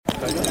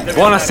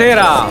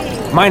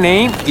Buonasera! My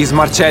name is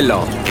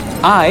Marcello.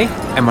 I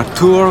am a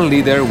tour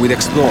leader with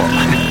Explore.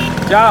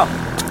 Ciao!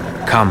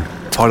 Come,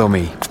 follow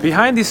me.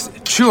 Behind this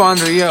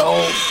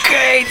 200-year-old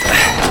gate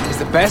is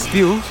the best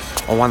view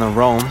of one of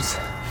Rome's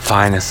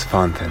finest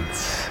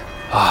fountains.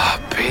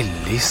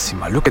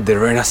 Bellissima. Look at the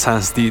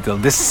Renaissance detail,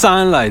 the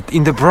sunlight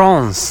in the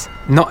bronze.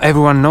 Not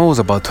everyone knows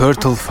about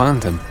Turtle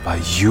Fountain,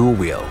 but you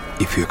will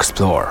if you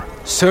explore.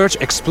 Search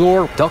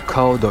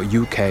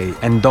explore.co.uk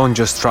and don't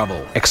just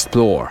travel,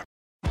 explore.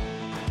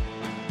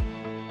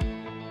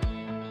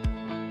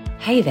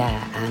 Hey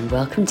there, and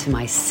welcome to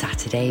my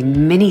Saturday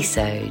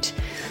Minisode.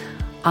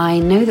 I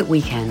know that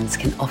weekends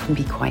can often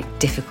be quite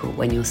difficult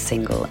when you're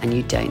single and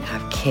you don't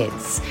have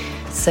kids,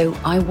 so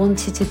I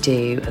wanted to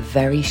do a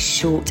very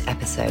short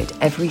episode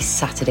every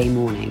Saturday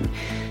morning,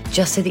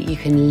 just so that you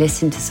can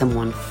listen to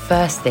someone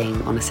first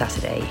thing on a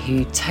Saturday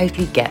who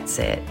totally gets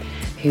it,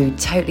 who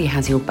totally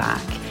has your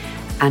back,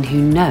 and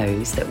who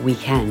knows that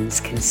weekends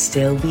can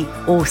still be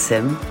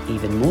awesome,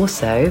 even more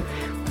so,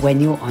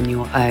 when you're on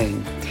your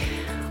own.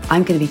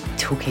 I'm going to be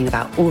talking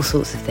about all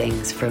sorts of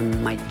things,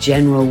 from my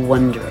general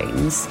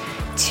wonderings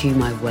to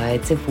my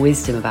words of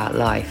wisdom about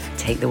life.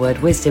 Take the word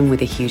wisdom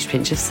with a huge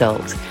pinch of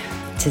salt.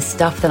 To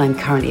stuff that I'm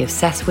currently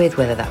obsessed with,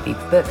 whether that be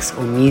books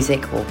or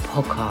music or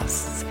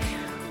podcasts.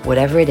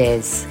 Whatever it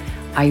is,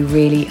 I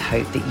really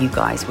hope that you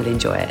guys will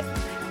enjoy it.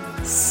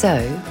 So,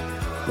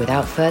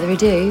 without further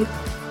ado,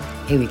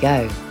 here we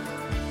go.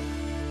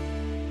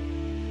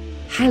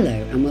 Hello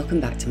and welcome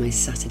back to my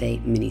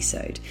Saturday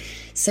Minisode.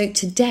 So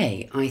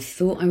today I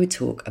thought I would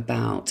talk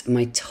about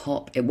my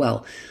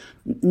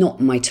not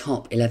my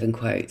top 11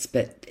 quotes,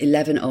 but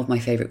 11 of my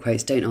favourite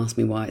quotes. Don't ask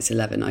me why it's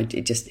 11.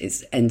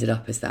 It's ended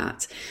up as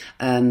that.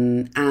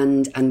 And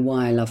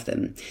why I love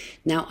them.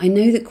 Now, I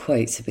know that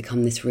quotes have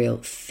become this real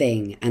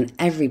thing, and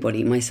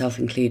everybody, myself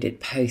included,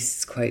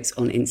 posts quotes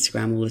on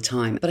Instagram all the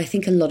time. But I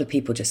think a lot of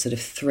people just sort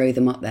of throw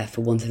them up there for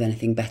want of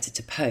anything better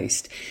to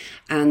post,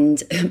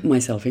 and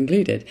myself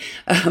included.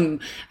 And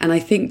I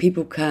think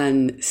people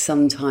can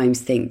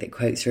sometimes think that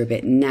quotes are a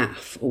bit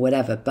naff or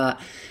whatever, but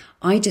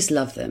I just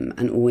love them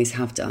and always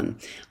have done.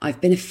 I've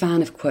been a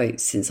fan of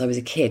quotes since I was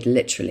a kid,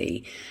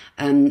 literally.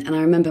 And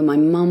I remember my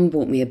mum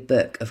bought me a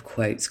book of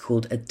quotes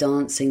called A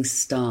Dancing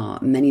Star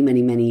many,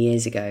 many, many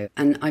years ago.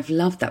 And I've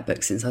loved that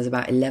book since I was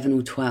about 11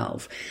 or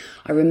 12.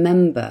 I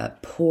remember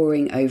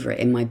poring over it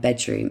in my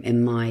bedroom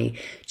in my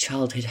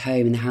childhood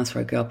home in the house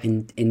where I grew up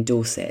in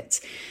Dorset.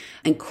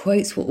 And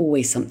quotes were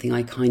always something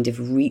I kind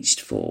of reached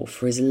for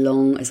as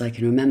long as I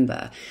can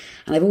remember.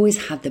 And I've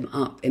always had them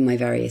up in my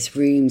various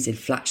rooms, in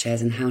flat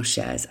shares and house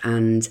shares.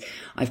 And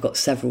I've got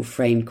several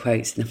framed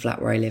quotes in the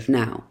flat where I live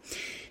now.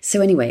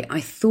 So anyway,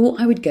 I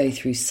thought I would go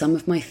through some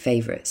of my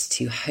favourites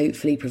to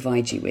hopefully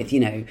provide you with,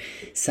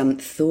 some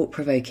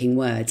thought-provoking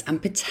words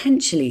and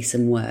potentially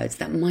some words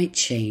that might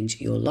change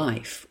your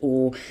life,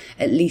 or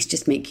at least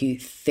just make you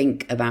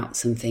think about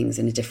some things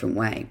in a different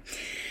way.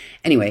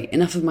 Anyway,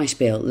 enough of my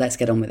spiel, let's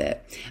get on with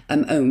it.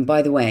 And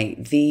by the way,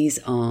 these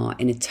are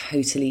in a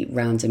totally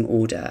random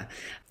order.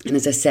 And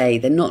as I say,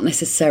 they're not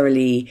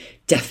necessarily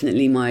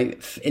definitely my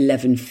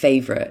 11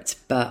 favourite,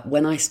 but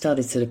when I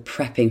started sort of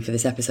prepping for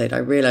this episode, I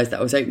realised that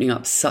I was opening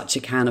up such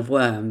a can of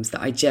worms that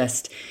I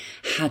just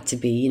had to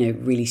be,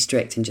 really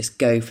strict and just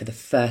go for the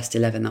first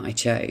 11 that I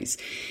chose.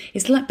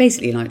 It's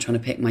basically like trying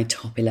to pick my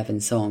top 11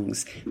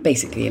 songs,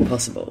 basically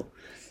impossible.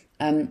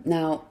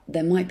 Now,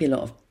 there might be a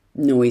lot of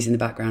noise in the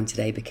background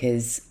today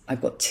because I've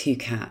got 2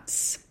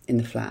 cats in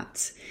the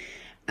flat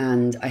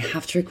and I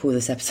have to record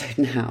this episode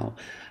now,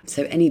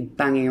 so any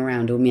banging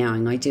around or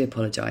meowing, I do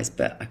apologise,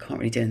 but I can't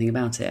really do anything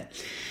about it.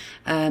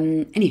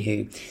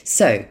 Anywho,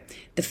 so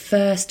the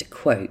first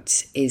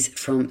quote is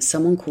from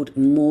someone called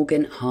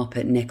Morgan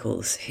Harper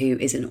Nichols, who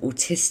is an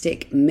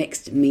autistic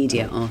mixed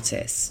media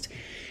artist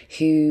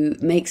who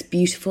makes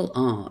beautiful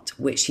art,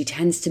 which she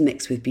tends to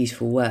mix with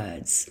beautiful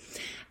words.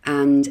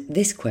 And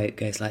this quote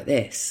goes like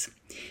this: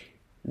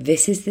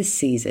 "This is the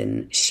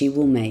season she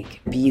will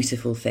make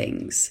beautiful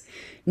things.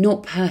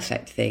 Not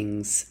perfect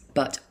things,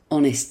 but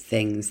honest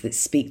things that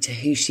speak to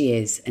who she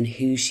is and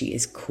who she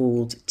is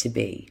called to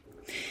be."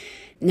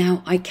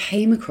 Now, I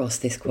came across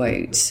this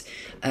quote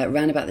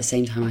around about the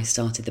same time I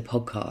started the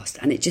podcast,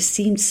 and it just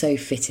seemed so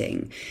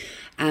fitting.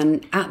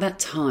 And at that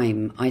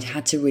time, I'd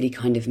had to really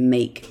kind of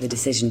make the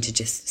decision to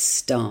just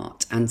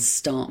start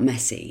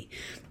messy,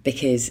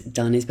 because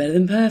done is better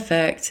than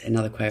perfect,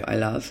 another quote I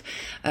love.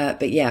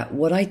 But yeah,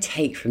 what I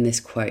take from this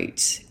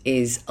quote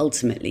is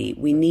ultimately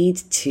we need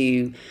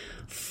to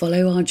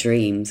follow our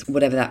dreams,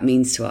 whatever that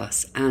means to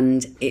us.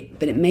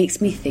 But it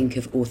makes me think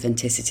of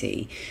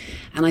authenticity.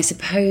 And I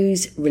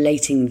suppose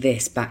relating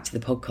this back to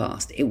the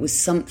podcast, it was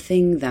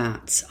something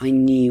that I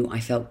knew I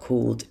felt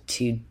called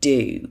to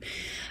do.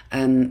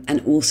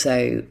 And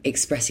also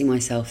expressing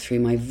myself through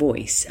my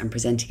voice and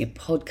presenting a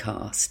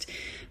podcast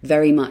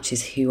very much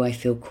is who I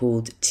feel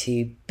called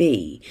to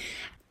be.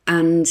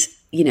 And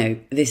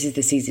this is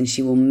the season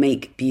she will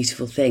make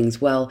beautiful things.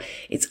 Well,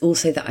 it's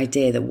also the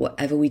idea that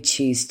whatever we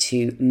choose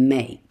to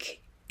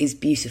make is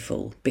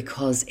beautiful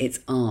because it's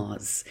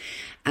ours.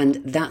 And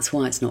that's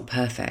why it's not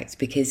perfect,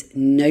 because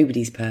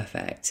nobody's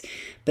perfect.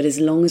 But as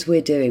long as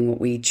we're doing what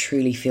we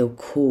truly feel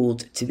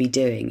called to be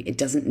doing, it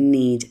doesn't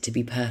need to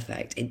be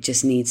perfect. It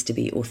just needs to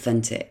be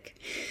authentic.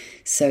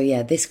 So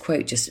yeah, this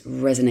quote just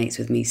resonates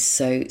with me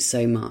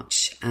so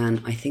much.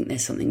 And I think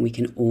there's something we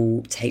can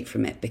all take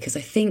from it, because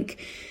I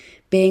think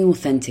being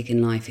authentic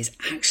in life is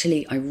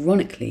actually,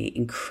 ironically,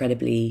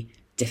 incredibly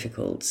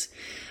difficult.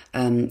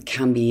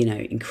 Can be,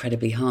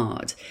 incredibly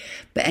hard.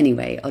 But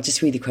anyway, I'll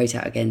just read the quote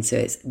out again. So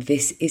it's,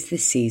 "This is the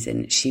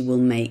season she will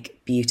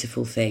make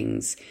beautiful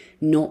things,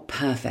 not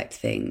perfect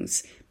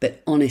things,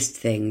 but honest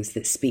things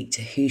that speak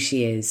to who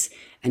she is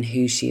and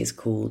who she is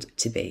called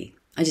to be."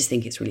 I just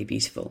think it's really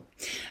beautiful.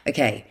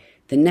 Okay,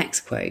 the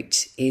next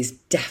quote is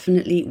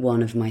definitely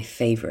one of my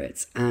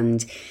favourites,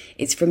 and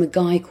it's from a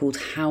guy called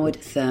Howard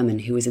Thurman,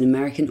 who is an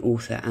American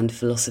author and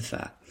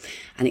philosopher.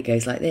 And it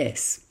goes like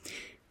this: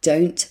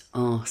 "Don't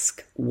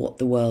ask what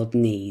the world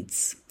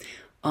needs.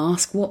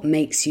 Ask what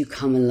makes you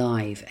come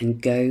alive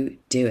and go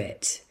do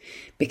it.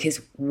 Because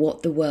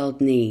what the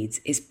world needs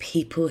is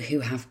people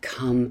who have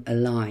come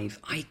alive."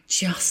 I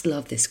just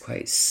love this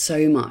quote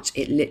so much.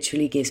 It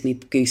literally gives me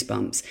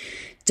goosebumps.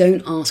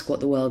 Don't ask what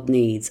the world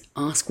needs.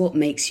 Ask what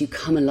makes you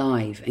come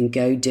alive and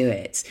go do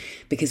it.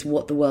 Because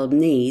what the world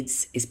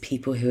needs is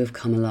people who have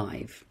come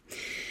alive.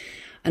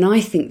 And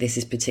I think this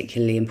is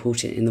particularly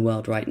important in the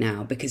world right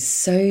now, because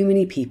so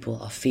many people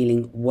are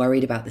feeling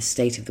worried about the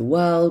state of the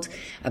world,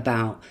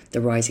 about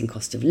the rising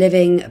cost of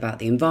living, about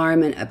the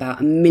environment,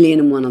 about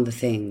 1,000,001 other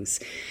things.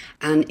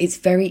 And it's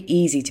very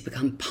easy to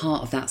become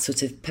part of that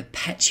sort of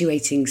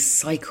perpetuating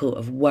cycle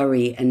of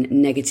worry and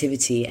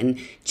negativity, and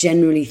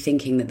generally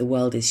thinking that the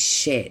world is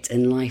shit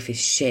and life is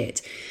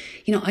shit.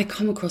 I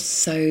come across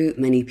so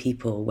many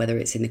people, whether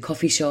it's in the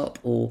coffee shop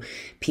or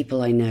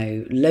people I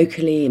know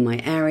locally in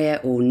my area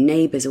or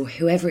neighbours or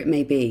whoever it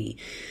may be.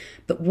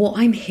 But what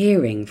I'm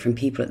hearing from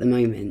people at the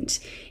moment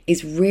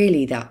is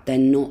really that they're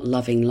not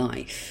loving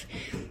life,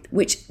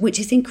 which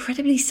is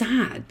incredibly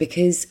sad,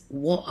 because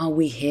what are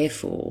we here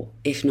for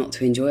if not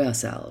to enjoy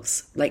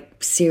ourselves?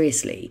 Like,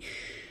 seriously.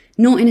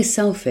 Not in a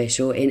selfish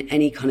or in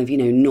any kind of,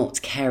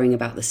 not caring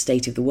about the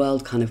state of the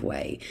world kind of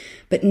way.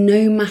 But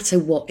no matter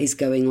what is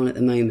going on at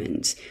the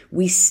moment,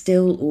 we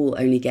still all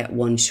only get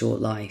one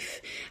short life.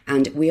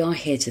 And we are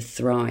here to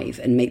thrive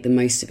and make the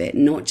most of it,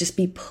 not just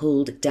be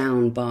pulled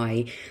down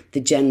by the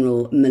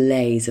general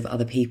malaise of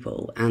other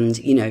people and,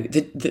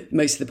 the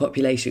most of the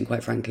population,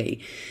 quite frankly.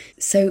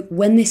 So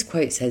when this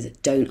quote says,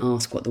 "Don't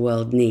ask what the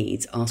world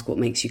needs, ask what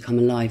makes you come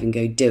alive and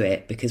go do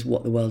it, because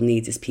what the world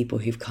needs is people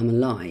who've come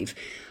alive,"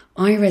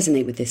 I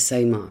resonate with this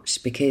so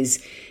much, because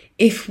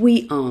if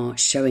we are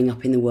showing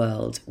up in the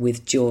world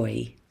with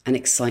joy and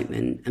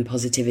excitement and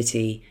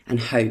positivity and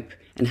hope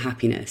and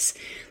happiness,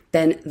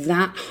 then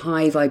that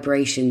high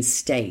vibration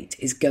state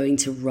is going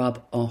to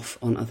rub off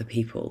on other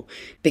people,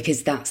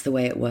 because that's the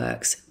way it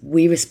works.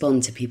 We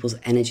respond to people's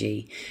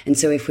energy. And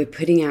so if we're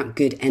putting out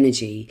good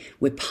energy,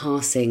 we're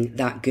passing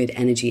that good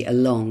energy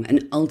along,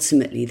 and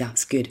ultimately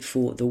that's good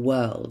for the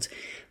world.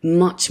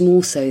 Much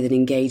more so than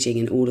engaging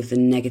in all of the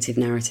negative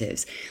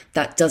narratives.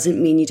 That doesn't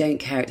mean you don't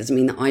care. It doesn't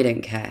mean that I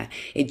don't care.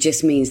 It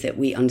just means that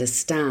we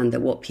understand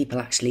that what people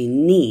actually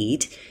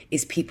need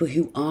is people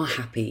who are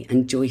happy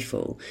and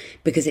joyful,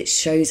 because it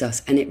shows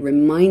us and it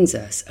reminds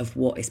us of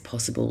what is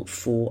possible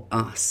for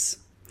us.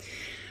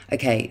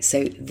 Okay,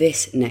 so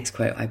this next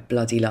quote I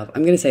bloody love.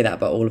 I'm going to say that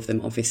about all of them,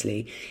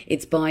 obviously.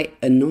 It's by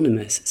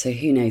Anonymous, so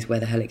who knows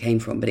where the hell it came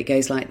from, but it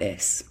goes like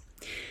this.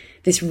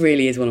 This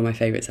really is one of my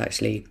favourites,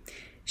 actually.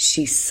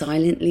 "She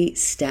silently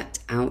stepped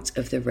out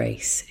of the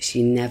race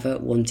she never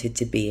wanted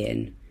to be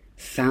in,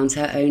 found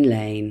her own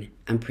lane,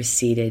 and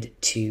proceeded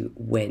to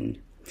win."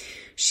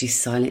 She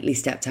silently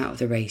stepped out of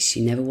the race she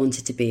never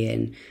wanted to be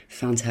in,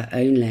 found her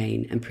own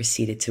lane, and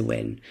proceeded to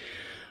win.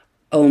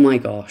 Oh my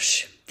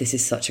gosh, this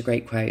is such a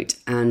great quote,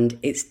 and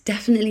it's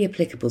definitely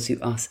applicable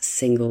to us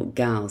single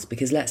gals,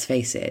 because let's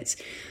face it,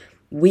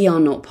 we are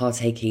not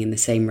partaking in the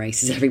same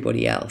race as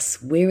everybody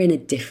else. We're in a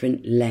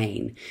different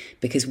lane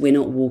because we're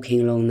not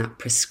walking along that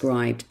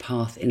prescribed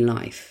path in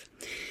life.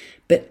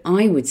 But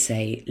I would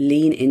say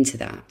lean into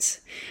that.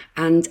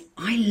 And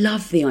I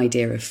love the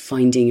idea of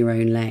finding your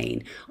own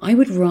lane. I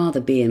would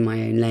rather be in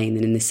my own lane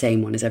than in the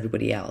same one as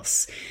everybody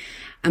else.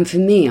 And for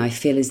me, I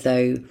feel as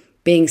though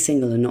being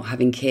single and not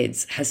having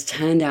kids has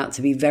turned out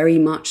to be very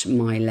much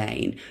my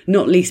lane,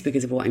 not least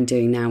because of what I'm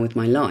doing now with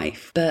my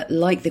life. But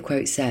like the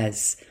quote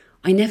says,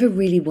 I never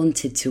really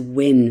wanted to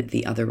win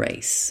the other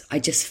race. I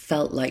just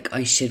felt like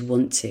I should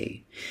want to.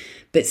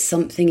 But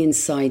something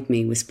inside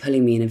me was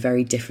pulling me in a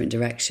very different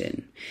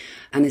direction.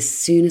 And as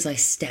soon as I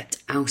stepped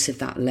out of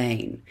that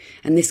lane,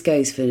 and this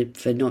goes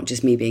for not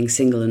just me being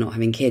single and not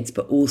having kids,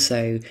 but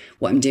also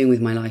what I'm doing with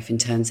my life in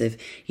terms of,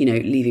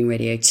 leaving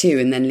Radio 2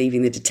 and then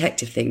leaving the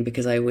detective thing,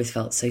 because I always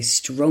felt so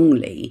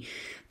strongly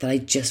that I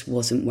just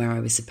wasn't where I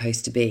was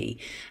supposed to be.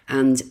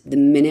 And the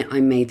minute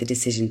I made the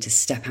decision to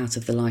step out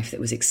of the life that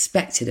was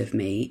expected of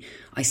me,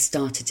 I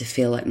started to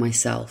feel like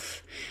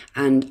myself.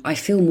 And I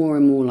feel more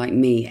and more like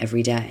me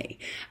every day.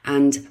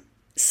 And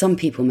some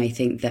people may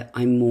think that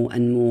I'm more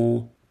and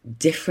more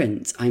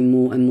different. I'm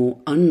more and more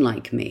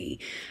unlike me.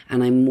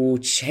 And I'm more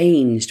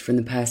changed from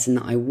the person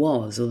that I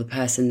was or the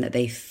person that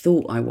they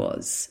thought I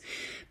was.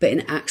 But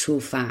in actual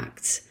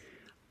fact,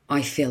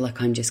 I feel like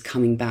I'm just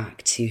coming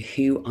back to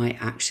who I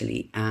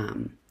actually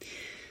am.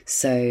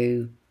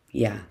 So,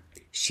 yeah,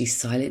 she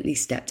silently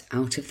stepped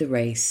out of the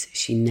race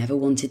she never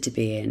wanted to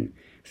be in,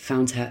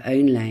 found her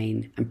own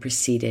lane, and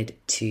proceeded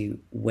to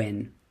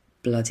win.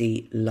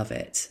 Bloody love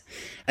it.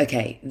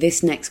 Okay,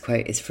 this next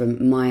quote is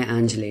from Maya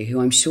Angelou, who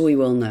I'm sure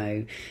you all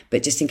know,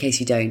 but just in case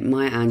you don't,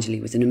 Maya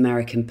Angelou was an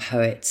American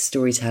poet,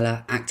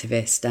 storyteller,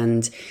 activist,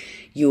 and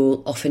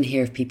you'll often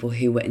hear of people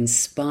who were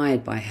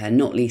inspired by her,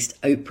 not least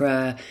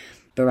Oprah,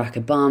 Barack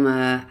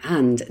Obama,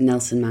 and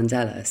Nelson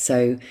Mandela.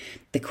 So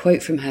the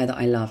quote from her that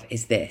I love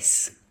is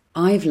this: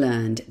 "I've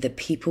learned that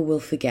people will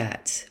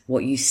forget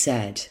what you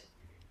said,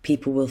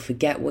 people will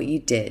forget what you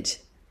did,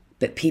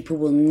 but people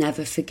will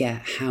never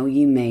forget how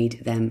you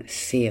made them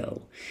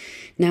feel."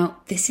 Now,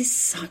 this is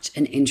such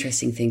an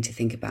interesting thing to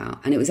think about.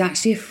 And it was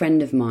actually a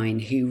friend of mine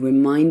who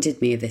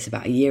reminded me of this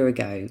about a year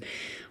ago,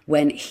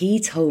 when he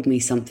told me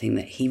something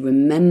that he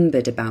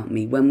remembered about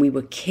me when we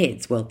were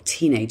kids, well,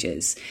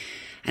 teenagers,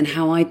 and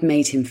how I'd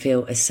made him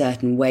feel a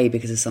certain way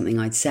because of something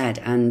I'd said.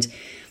 And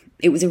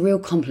it was a real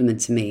compliment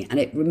to me. And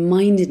it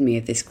reminded me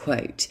of this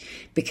quote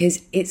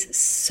because it's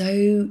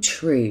so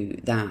true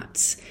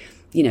that,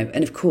 you know,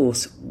 and of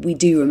course, we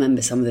do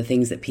remember some of the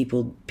things that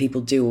people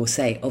do or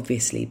say,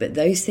 obviously, but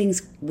those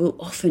things will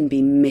often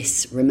be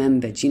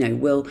misremembered. You know,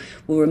 we'll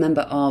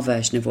remember our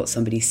version of what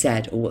somebody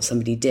said or what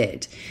somebody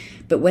did.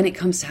 But when it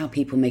comes to how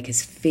people make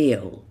us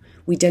feel,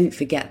 we don't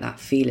forget that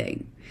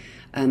feeling.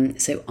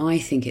 So I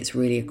think it's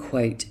really a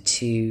quote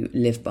to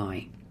live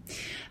by.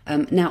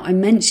 Now, I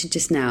mentioned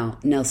just now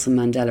Nelson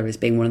Mandela as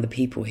being one of the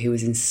people who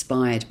was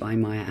inspired by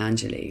Maya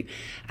Angelou.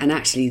 And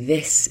actually,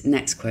 this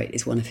next quote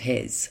is one of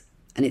his.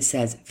 And it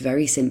says,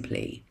 very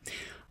simply,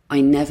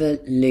 "I never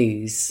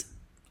lose.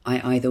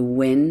 I either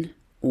win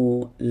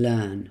or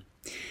learn."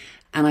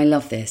 And I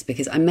love this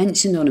because I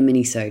mentioned on a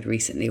Minisode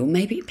recently, or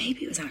maybe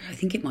it was, I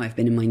think it might have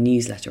been in my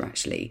newsletter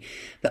actually.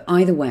 But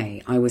either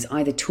way, I was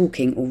either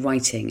talking or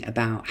writing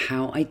about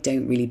how I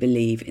don't really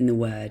believe in the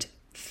word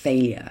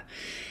failure.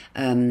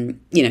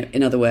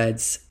 In other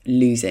words,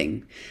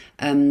 losing.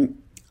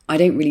 I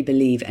don't really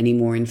believe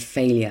anymore in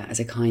failure as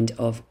a kind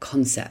of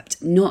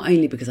concept, not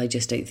only because I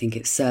just don't think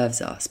it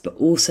serves us, but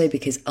also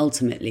because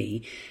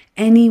ultimately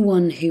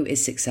anyone who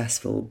is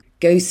successful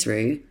goes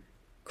through,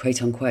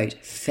 quote unquote,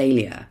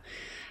 failure.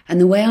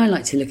 And the way I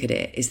like to look at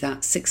it is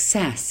that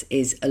success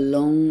is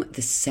along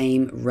the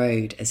same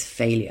road as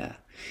failure,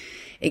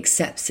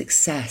 except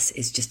success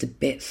is just a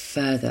bit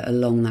further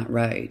along that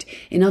road.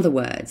 In other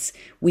words,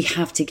 we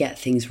have to get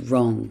things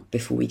wrong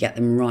before we get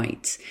them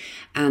right.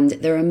 And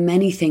there are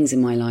many things in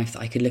my life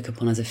that I could look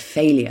upon as a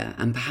failure,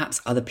 and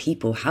perhaps other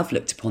people have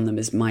looked upon them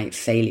as my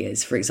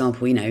failures. For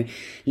example,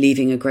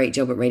 leaving a great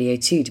job at Radio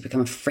 2 to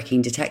become a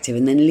freaking detective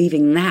and then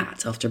leaving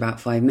that after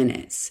about 5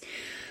 minutes.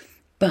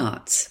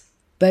 But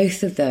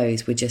both of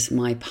those were just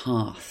my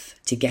path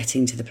to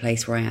getting to the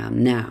place where I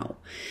am now.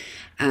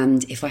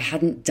 And if I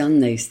hadn't done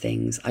those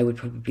things, I would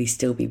probably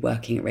still be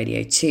working at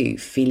Radio 2,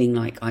 feeling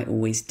like I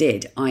always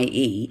did,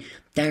 i.e.,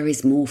 there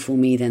is more for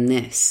me than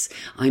this.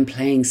 I'm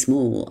playing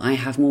small. I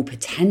have more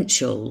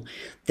potential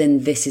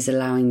than this is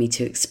allowing me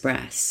to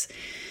express.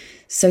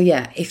 So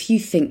yeah, if you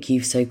think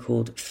you've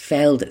so-called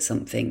failed at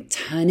something,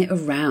 turn it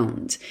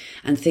around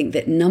and think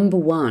that number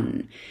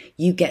one,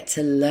 you get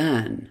to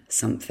learn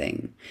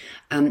something.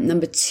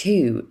 Number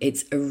two,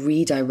 it's a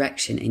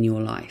redirection in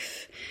your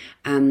life.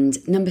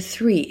 And number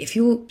three, if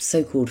you're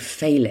so-called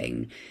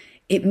failing,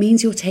 it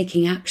means you're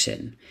taking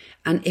action.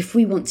 And if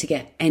we want to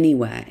get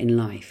anywhere in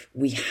life,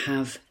 we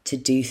have to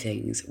do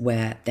things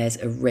where there's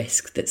a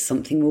risk that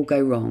something will go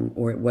wrong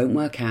or it won't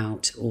work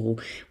out or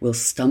we'll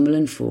stumble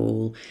and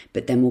fall,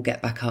 but then we'll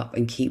get back up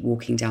and keep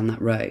walking down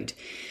that road.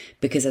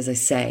 Because as I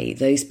say,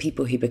 those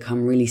people who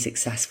become really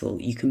successful,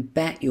 you can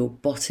bet your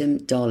bottom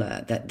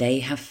dollar that they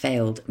have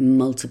failed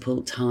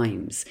multiple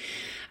times.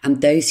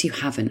 And those who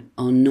haven't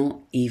are not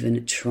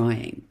even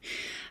trying.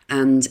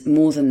 And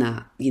more than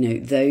that,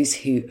 those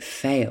who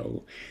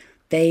fail,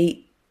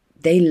 they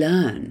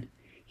learn.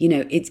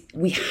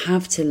 We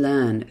have to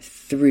learn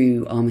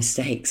through our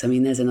mistakes. I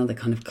mean, there's another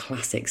kind of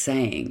classic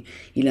saying,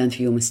 you learn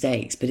through your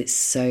mistakes, but it's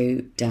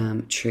so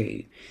damn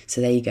true.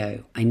 So there you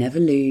go. I never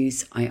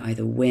lose. I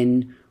either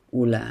win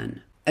or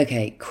learn.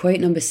 Okay, quote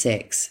number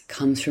 6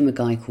 comes from a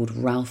guy called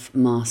Ralph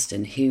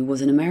Marston, who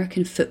was an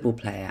American football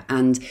player.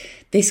 And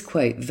this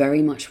quote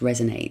very much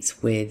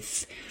resonates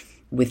with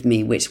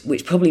me,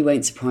 which probably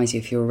won't surprise you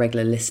if you're a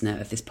regular listener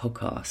of this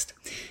podcast.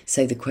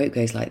 So the quote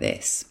goes like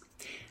this: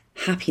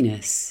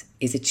 "Happiness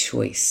is a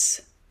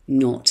choice,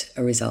 not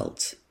a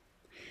result.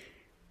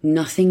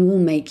 Nothing will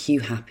make you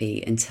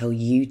happy until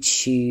you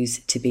choose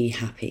to be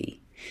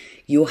happy.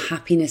 Your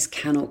happiness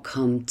cannot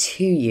come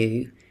to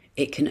you,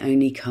 it can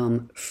only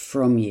come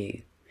from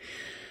you.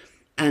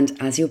 And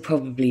as you'll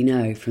probably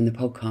know from the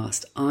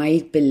podcast,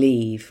 I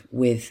believe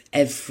with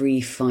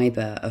every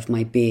fibre of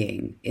my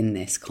being in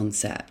this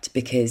concept,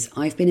 because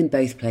I've been in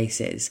both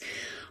places.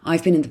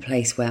 I've been in the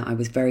place where I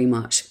was very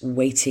much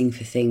waiting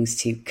for things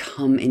to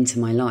come into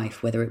my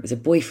life, whether it was a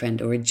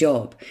boyfriend or a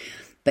job,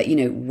 but,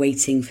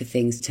 waiting for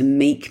things to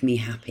make me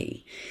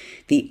happy.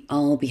 The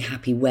I'll be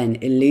happy when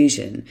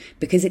illusion,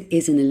 because it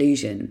is an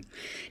illusion.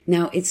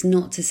 Now, it's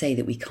not to say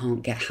that we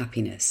can't get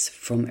happiness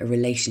from a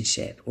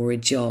relationship or a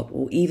job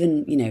or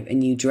even, a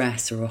new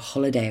dress or a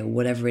holiday or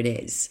whatever it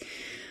is.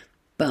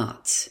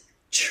 But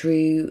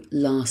true,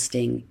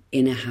 lasting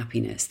inner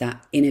happiness,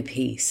 that inner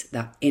peace,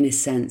 that inner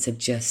sense of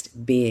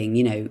just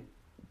being,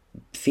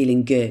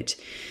 feeling good,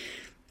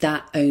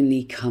 that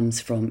only comes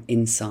from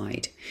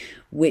inside.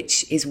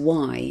 Which is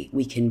why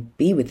we can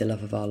be with the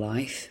love of our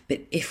life,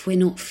 but if we're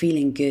not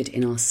feeling good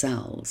in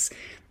ourselves,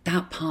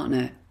 that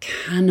partner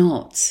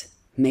cannot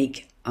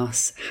make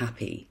us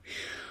happy.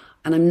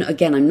 And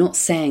I'm not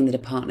saying that a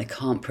partner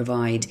can't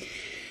provide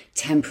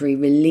temporary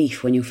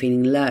relief when you're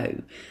feeling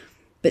low,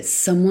 but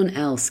someone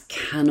else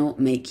cannot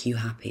make you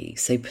happy.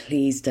 So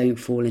please don't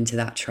fall into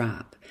that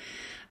trap.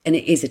 And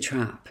it is a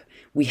trap.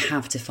 We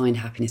have to find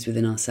happiness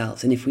within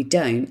ourselves. And if we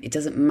don't, it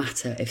doesn't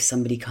matter if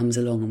somebody comes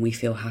along and we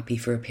feel happy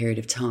for a period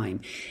of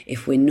time.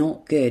 If we're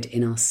not good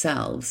in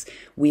ourselves,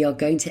 we are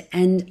going to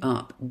end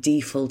up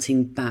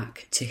defaulting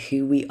back to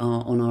who we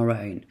are on our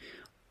own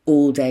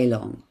all day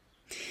long.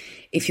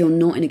 If you're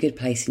not in a good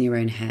place in your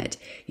own head,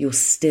 you're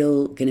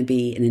still going to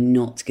be in a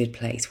not good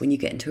place when you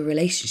get into a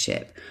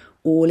relationship.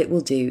 All it will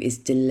do is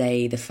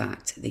delay the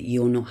fact that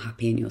you're not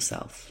happy in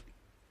yourself.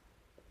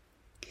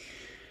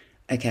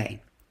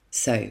 Okay.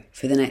 So,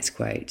 for the next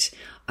quote,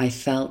 I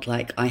felt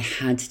like I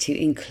had to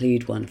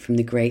include one from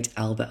the great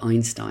Albert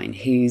Einstein,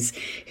 whose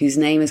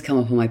name has come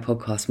up on my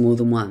podcast more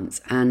than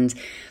once. And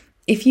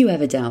if you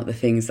ever doubt the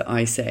things that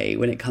I say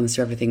when it comes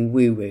to everything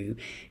woo-woo,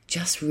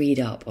 just read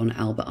up on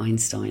Albert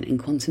Einstein and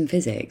quantum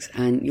physics,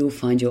 and you'll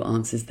find your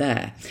answers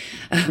there.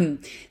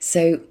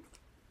 So,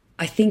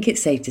 I think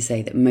it's safe to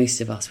say that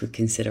most of us would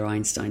consider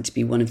Einstein to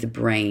be one of the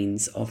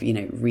brains of,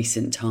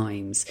 recent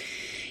times.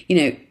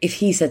 If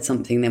he said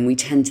something, then we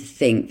tend to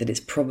think that it's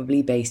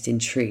probably based in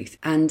truth.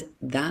 And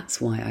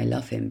that's why I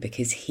love him,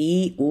 because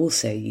he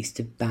also used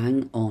to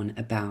bang on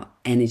about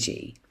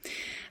energy.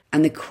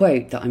 And the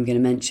quote that I'm going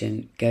to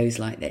mention goes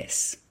like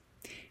this: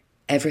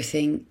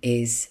 everything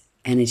is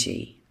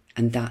energy,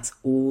 and that's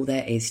all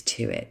there is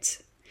to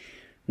it.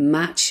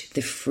 Match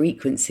the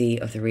frequency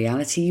of the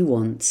reality you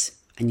want,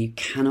 and you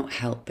cannot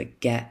help but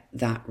get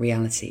that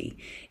reality.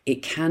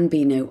 It can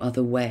be no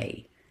other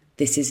way.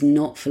 This is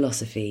not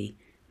philosophy.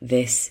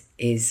 This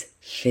is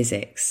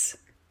physics.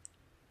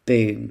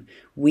 Boom.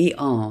 We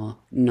are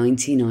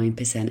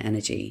 99%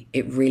 energy.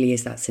 It really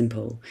is that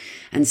simple.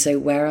 And so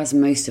whereas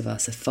most of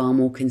us are far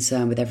more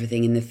concerned with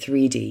everything in the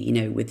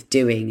 3D, with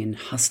doing and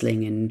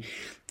hustling and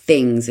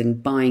things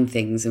and buying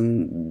things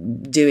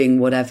and doing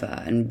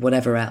whatever and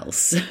whatever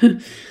else,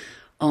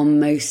 our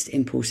most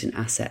important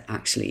asset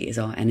actually is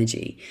our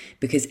energy,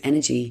 because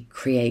energy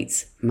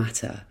creates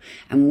matter,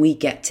 and we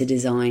get to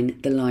design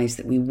the lives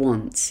that we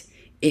want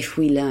if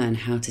we learn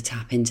how to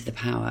tap into the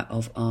power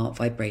of our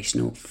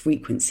vibrational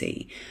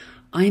frequency.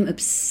 I'm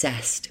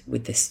obsessed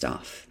with this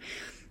stuff,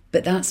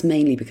 but that's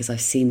mainly because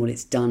I've seen what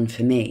it's done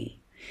for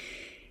me.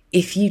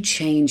 If you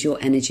change your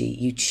energy,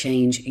 you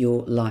change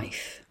your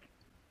life.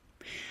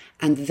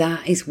 And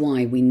that is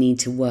why we need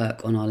to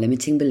work on our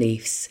limiting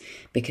beliefs,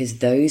 because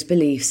those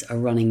beliefs are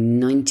running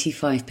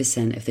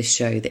 95% of the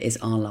show that is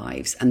our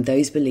lives. And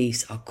those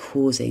beliefs are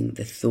causing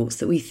the thoughts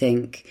that we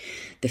think,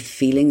 the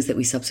feelings that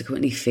we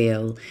subsequently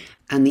feel,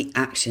 and the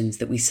actions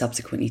that we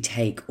subsequently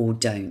take or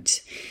don't.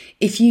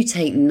 If you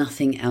take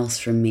nothing else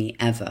from me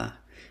ever,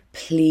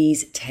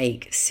 please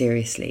take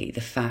seriously the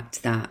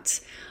fact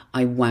that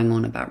I wang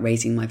on about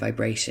raising my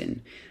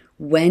vibration.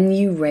 When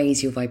you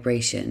raise your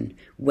vibration,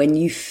 when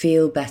you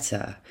feel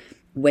better,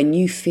 when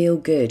you feel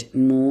good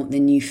more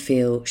than you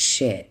feel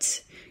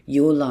shit,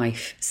 your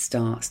life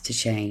starts to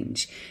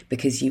change,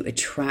 because you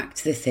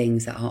attract the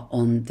things that are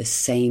on the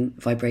same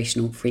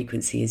vibrational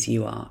frequency as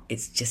you are.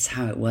 It's just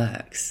how it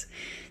works.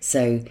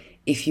 So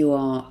if you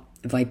are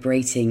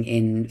vibrating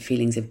in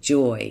feelings of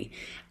joy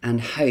and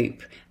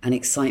hope and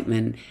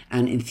excitement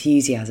and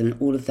enthusiasm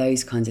and all of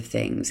those kinds of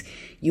things,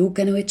 you're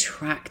going to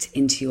attract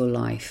into your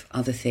life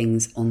other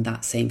things on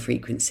that same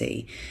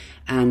frequency.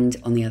 And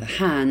on the other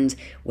hand,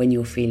 when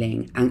you're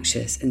feeling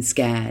anxious and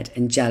scared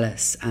and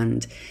jealous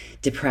and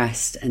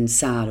depressed and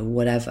sad or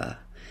whatever,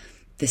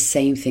 the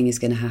same thing is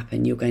going to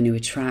happen. You're going to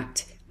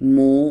attract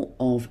more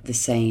of the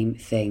same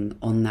thing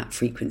on that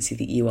frequency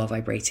that you are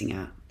vibrating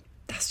at.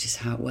 That's just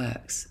how it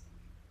works.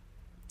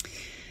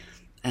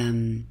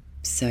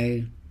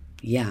 So,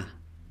 yeah,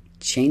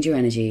 change your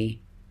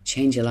energy,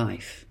 change your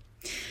life.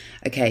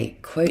 Okay,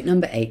 quote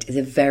number 8 is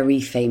a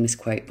very famous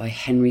quote by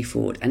Henry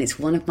Ford, and it's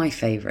one of my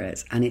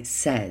favourites, and it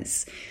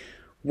says,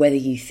 "Whether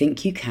you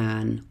think you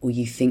can or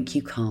you think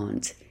you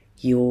can't,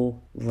 you're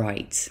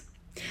right."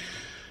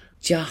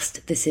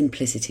 Just the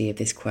simplicity of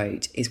this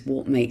quote is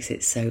what makes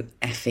it so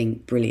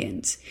effing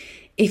brilliant.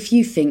 If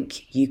you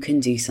think you can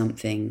do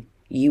something,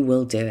 you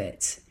will do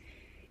it.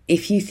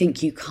 If you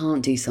think you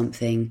can't do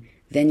something,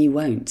 then you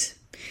won't.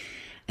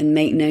 And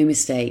make no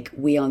mistake,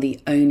 we are the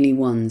only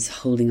ones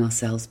holding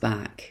ourselves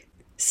back.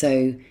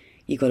 So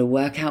you've got to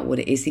work out what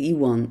it is that you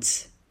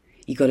want.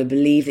 You've got to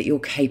believe that you're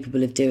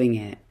capable of doing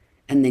it.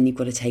 And then you've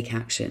got to take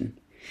action.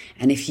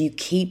 And if you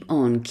keep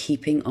on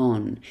keeping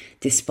on,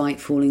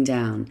 despite falling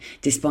down,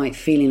 despite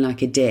feeling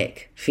like a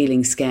dick,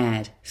 feeling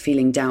scared,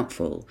 feeling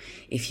doubtful,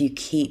 if you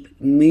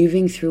keep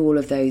moving through all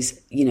of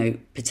those,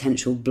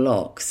 potential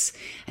blocks,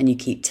 and you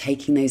keep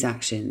taking those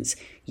actions,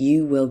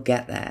 you will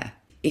get there.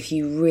 If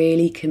you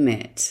really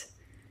commit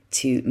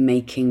to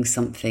making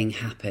something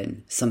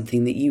happen,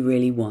 something that you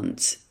really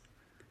want,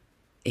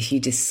 if you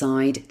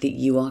decide that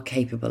you are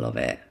capable of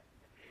it,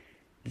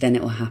 then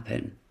it will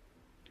happen.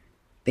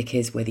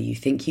 Because whether you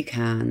think you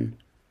can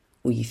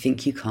or you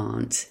think you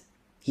can't,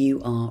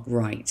 you are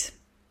right.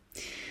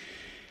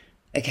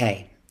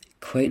 Okay,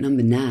 quote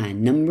number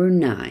 9. Number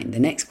 9, the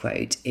next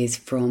quote is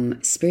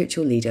from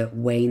spiritual leader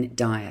Wayne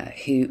Dyer,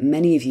 who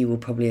many of you will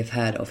probably have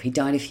heard of. He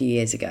died a few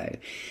years ago.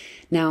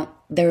 Now,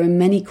 there are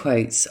many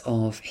quotes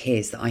of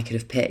his that I could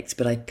have picked,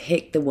 but I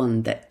picked the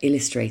one that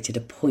illustrated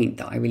a point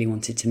that I really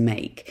wanted to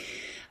make,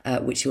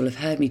 which you'll have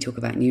heard me talk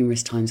about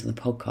numerous times on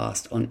the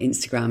podcast, on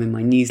Instagram, in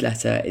my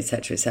newsletter,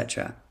 etc.,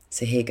 etc.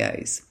 So here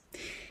goes.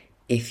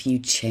 If you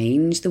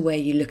change the way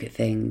you look at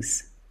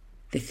things,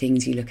 the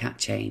things you look at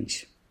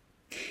change.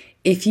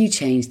 If you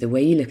change the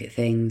way you look at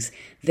things,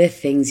 the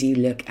things you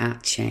look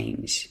at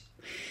change.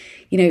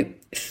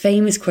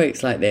 Famous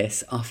quotes like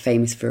this are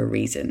famous for a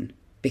reason,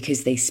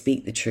 because they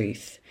speak the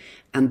truth.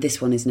 And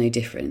this one is no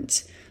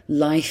different.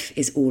 Life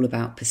is all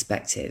about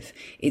perspective.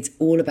 It's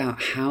all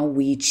about how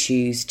we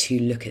choose to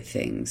look at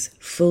things.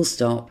 Full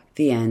stop,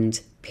 the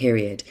end,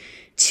 period.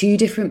 Two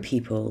different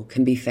people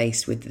can be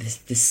faced with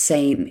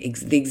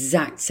the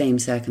exact same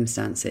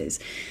circumstances,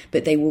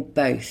 but they will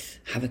both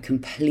have a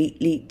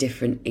completely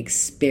different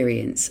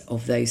experience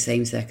of those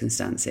same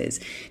circumstances,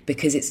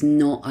 because it's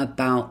not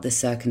about the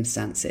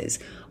circumstances.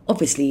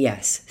 Obviously,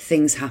 yes,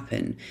 things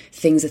happen.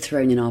 Things are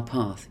thrown in our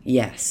path,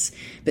 yes.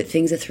 But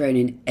things are thrown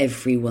in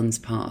everyone's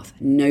path.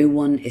 No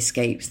one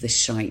escapes the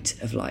shite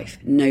of life.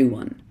 No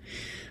one.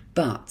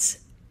 But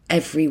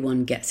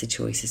everyone gets a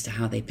choice as to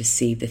how they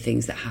perceive the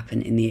things that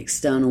happen in the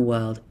external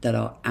world that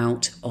are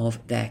out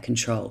of their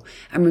control.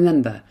 And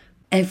remember,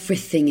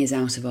 everything is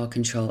out of our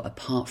control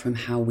apart from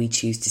how we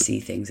choose to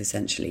see things,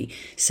 essentially.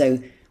 So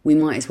we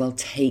might as well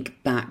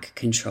take back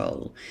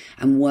control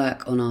and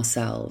work on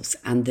ourselves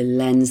and the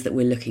lens that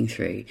we're looking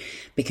through,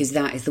 because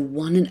that is the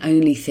one and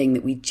only thing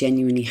that we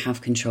genuinely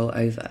have control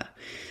over.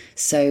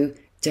 So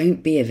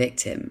don't be a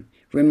victim.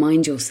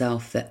 Remind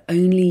yourself that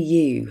only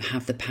you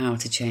have the power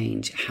to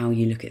change how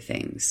you look at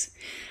things.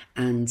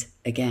 And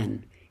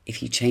again,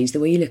 if you change the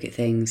way you look at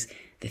things,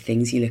 the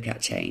things you look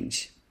at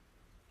change.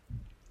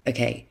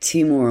 Okay,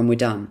 2 more and we're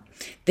done.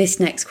 This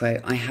next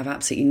quote, I have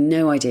absolutely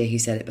no idea who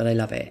said it, but I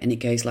love it. And it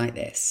goes like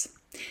this.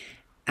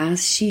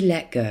 As she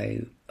let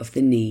go of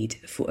the need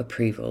for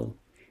approval,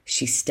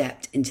 she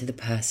stepped into the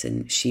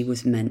person she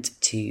was meant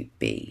to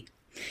be.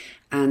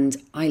 And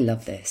I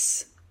love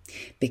this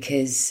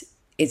because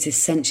it's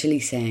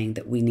essentially saying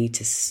that we need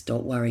to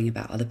stop worrying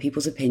about other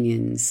people's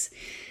opinions,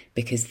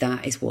 because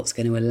that is what's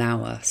going to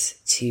allow us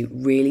to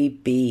really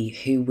be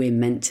who we're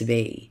meant to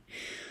be.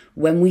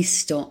 When we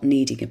stop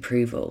needing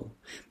approval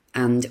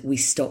and we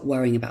stop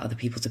worrying about other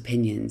people's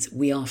opinions,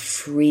 we are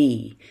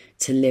free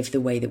to live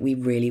the way that we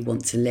really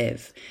want to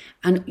live.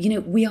 And,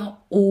 we are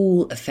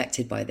all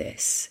affected by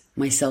this,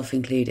 myself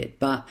included.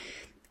 But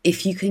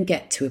if you can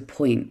get to a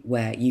point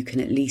where you can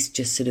at least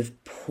just sort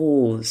of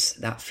pause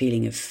that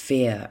feeling of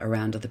fear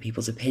around other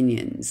people's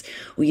opinions,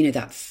 or,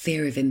 that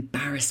fear of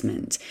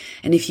embarrassment,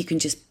 and if you can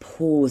just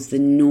pause the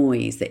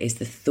noise that is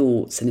the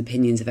thoughts and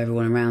opinions of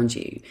everyone around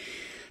you,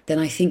 then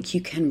I think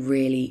you can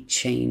really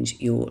change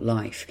your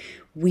life.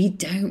 We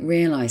don't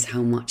realise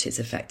how much it's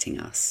affecting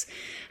us.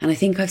 And I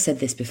think I've said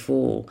this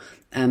before,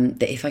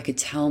 that if I could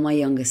tell my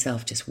younger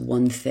self just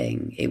one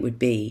thing, it would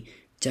be,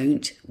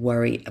 don't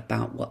worry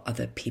about what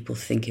other people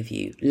think of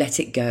you. Let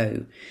it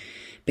go.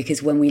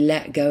 Because when we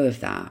let go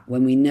of that,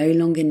 when we no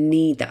longer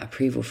need that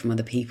approval from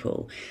other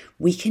people,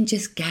 we can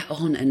just get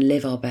on and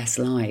live our best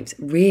lives,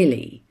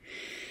 really.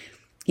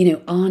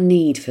 Our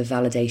need for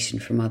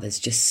validation from others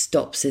just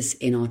stops us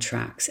in our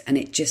tracks, and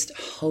it just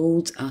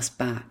holds us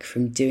back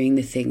from doing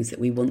the things that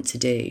we want to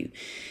do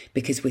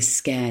because we're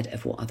scared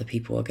of what other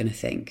people are going to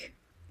think.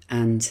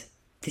 And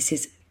this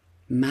is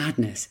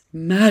madness,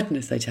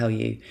 I tell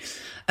you.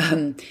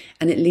 And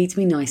it leads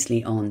me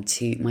nicely on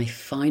to my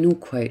final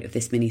quote of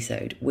this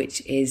minisode,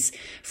 which is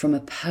from a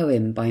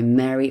poem by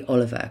Mary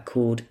Oliver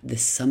called The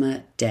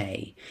Summer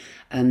Day.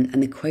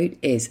 And the quote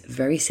is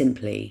very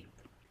simply,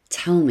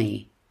 Tell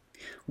me,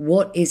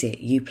 what is it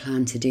you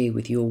plan to do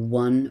with your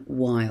one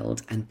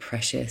wild and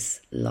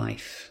precious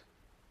life?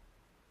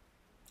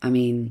 I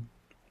mean,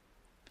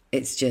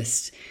 it's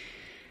just,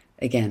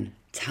 again,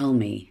 tell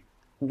me,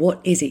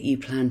 what is it you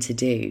plan to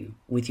do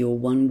with your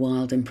one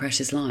wild and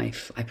precious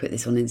life? I put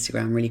this on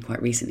Instagram really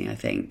quite recently, I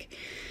think.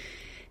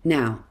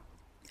 Now,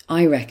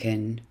 I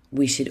reckon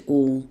we should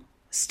all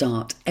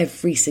start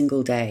every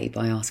single day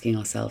by asking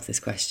ourselves this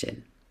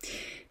question.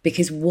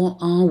 Because what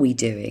are we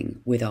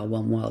doing with our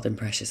one wild and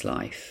precious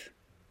life?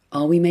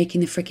 Are we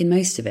making the frickin'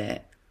 most of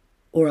it?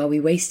 Or are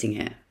we wasting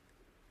it?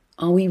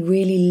 Are we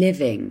really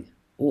living?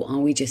 Or are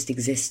we just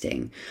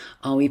existing?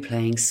 Are we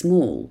playing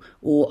small?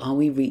 Or are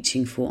we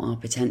reaching for our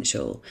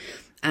potential?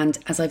 And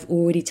as I've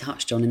already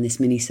touched on in this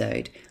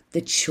minisode,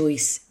 the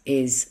choice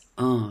is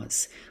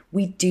ours.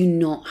 We do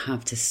not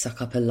have to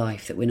suck up a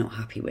life that we're not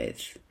happy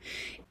with.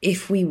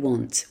 If we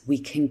want, we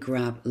can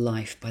grab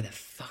life by the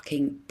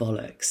fucking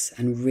bollocks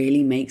and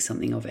really make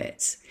something of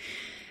it.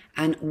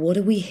 And what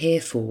are we here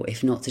for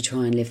if not to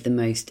try and live the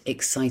most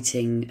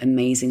exciting,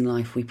 amazing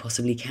life we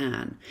possibly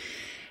can?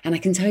 And I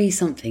can tell you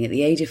something, at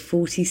the age of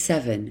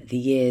 47, the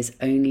years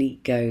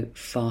only go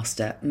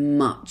faster,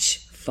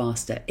 much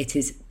faster. It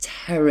is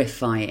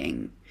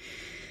terrifying.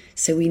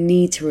 So we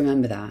need to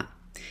remember that.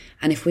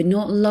 And if we're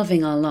not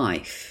loving our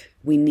life,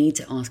 we need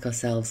to ask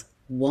ourselves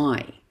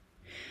why.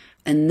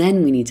 And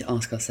then we need to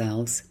ask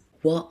ourselves,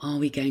 what are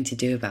we going to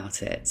do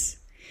about it?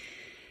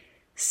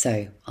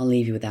 So I'll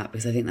leave you with that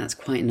because I think that's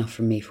quite enough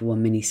from me for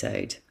one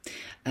minisode.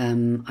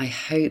 I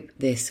hope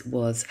this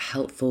was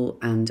helpful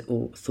and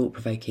or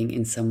thought-provoking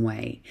in some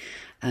way.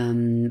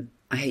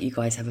 I hope you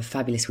guys have a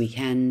fabulous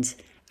weekend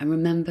and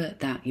remember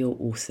that you're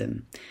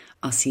awesome.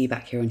 I'll see you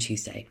back here on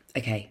Tuesday.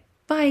 Okay,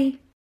 bye.